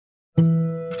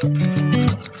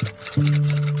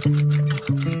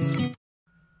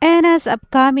Anna's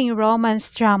upcoming romance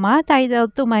drama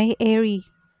titled To My HAERI.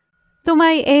 To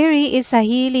My HAERI is a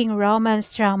healing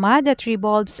romance drama that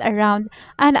revolves around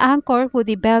an anchor who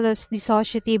develops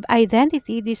dissociative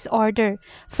identity disorder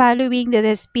following the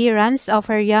disappearance of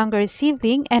her younger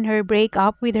sibling and her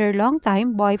breakup with her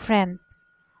longtime boyfriend.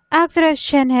 Actress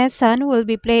Shin will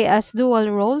be play as dual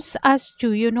roles as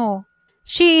Chu Yun-ho.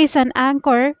 She is an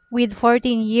anchor with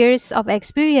 14 years of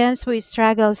experience who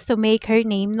struggles to make her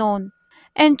name known,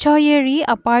 and Choi-ri,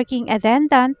 a parking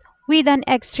attendant with an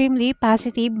extremely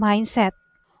positive mindset.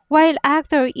 While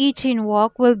actor Lee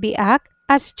Jin-wook will be act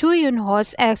as Chu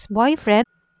Yun-ho's ex-boyfriend,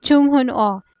 Chung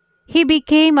Hoon-oh. He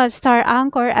became a star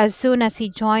anchor as soon as he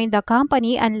joined the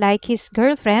company, unlike his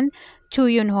girlfriend, Chu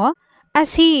Yun-ho,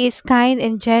 as he is kind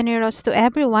and generous to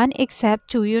everyone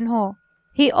except Chu Yun-ho.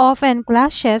 He often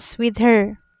clashes with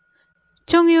her.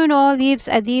 Chung Yun-ho leaves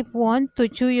a deep wound to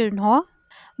Chu Yun-ho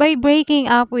by breaking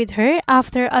up with her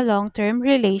after a long-term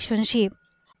relationship,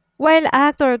 while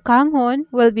actor Kang Hoon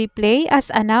will be played as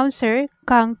announcer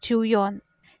Kang Chu-yeon.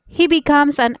 He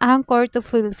becomes an anchor to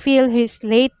fulfill his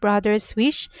late brother's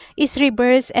wish, is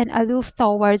reserved and aloof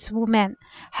towards women,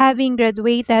 having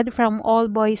graduated from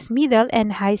all-boys middle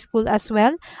and high school as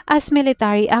well as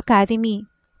military academy.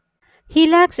 He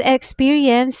lacks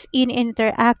experience in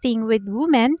interacting with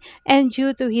women and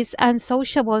due to his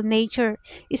unsociable nature,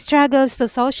 struggles to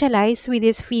socialize with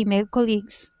his female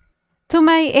colleagues. To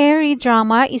My HAERI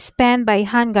drama is penned by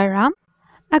Han Garam,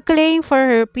 acclaimed for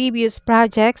her previous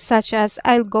projects such as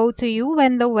I'll Go to You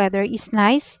When the Weather is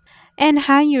Nice and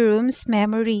Han Yurum's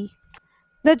Memory.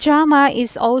 The drama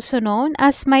is also known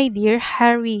as My Dear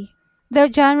Harry. The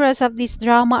genres of this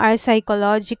drama are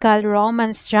psychological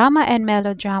romance drama and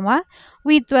melodrama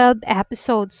with 12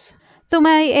 episodes. To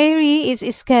My HAERI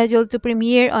is scheduled to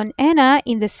premiere on ENA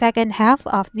in the second half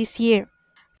of this year.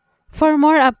 For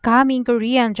more upcoming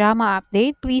Korean drama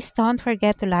update, please don't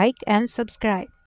forget to like and subscribe.